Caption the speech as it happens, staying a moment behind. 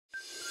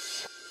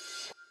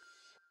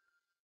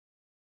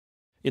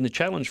In the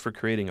challenge for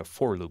creating a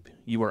for loop,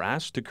 you are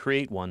asked to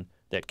create one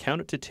that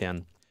counted to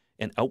 10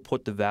 and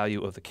output the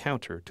value of the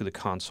counter to the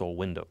console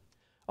window.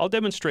 I'll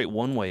demonstrate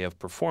one way of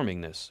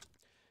performing this.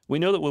 We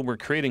know that when we're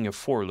creating a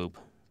for loop,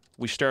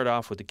 we start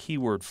off with the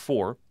keyword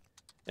for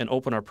and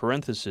open our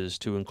parentheses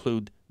to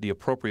include the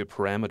appropriate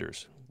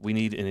parameters. We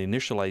need an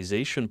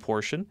initialization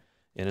portion,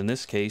 and in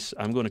this case,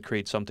 I'm going to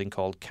create something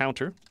called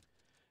counter,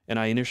 and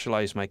I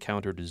initialize my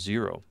counter to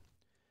 0.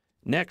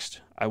 Next,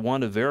 I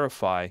want to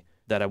verify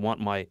that I want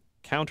my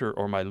counter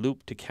or my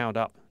loop to count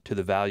up to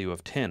the value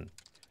of 10.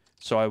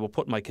 So I will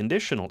put my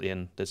conditional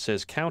in that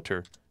says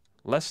counter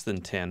less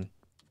than 10,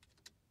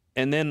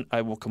 and then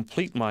I will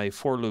complete my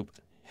for loop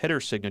header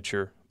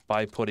signature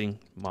by putting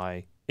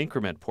my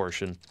increment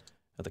portion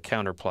of the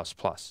counter plus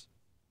plus.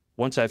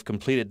 Once I've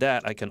completed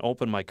that, I can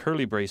open my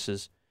curly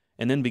braces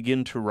and then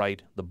begin to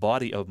write the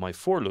body of my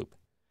for loop.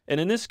 And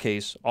in this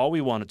case, all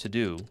we wanted to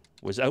do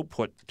was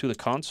output to the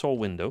console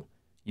window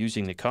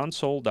using the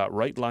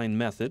console.writeLine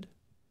method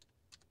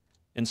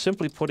and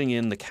simply putting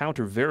in the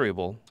counter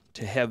variable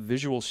to have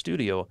Visual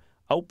Studio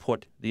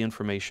output the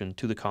information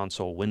to the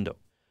console window.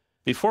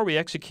 Before we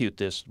execute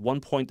this,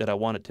 one point that I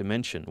wanted to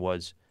mention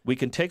was we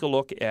can take a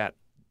look at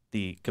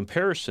the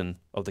comparison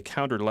of the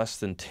counter less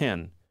than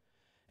 10,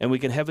 and we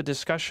can have a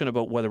discussion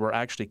about whether we're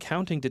actually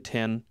counting to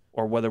 10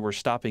 or whether we're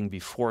stopping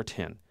before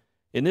 10.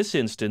 In this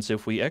instance,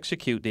 if we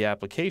execute the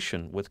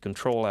application with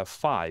Control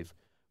F5,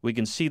 we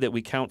can see that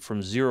we count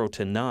from 0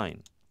 to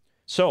 9.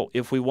 So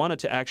if we wanted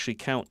to actually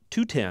count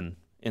to 10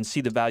 and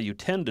see the value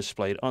 10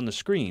 displayed on the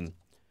screen,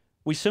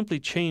 we simply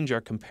change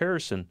our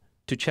comparison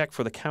to check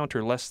for the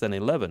counter less than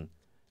 11,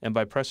 and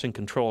by pressing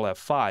Control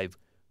F5,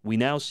 we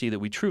now see that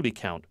we truly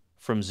count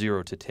from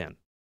 0 to 10.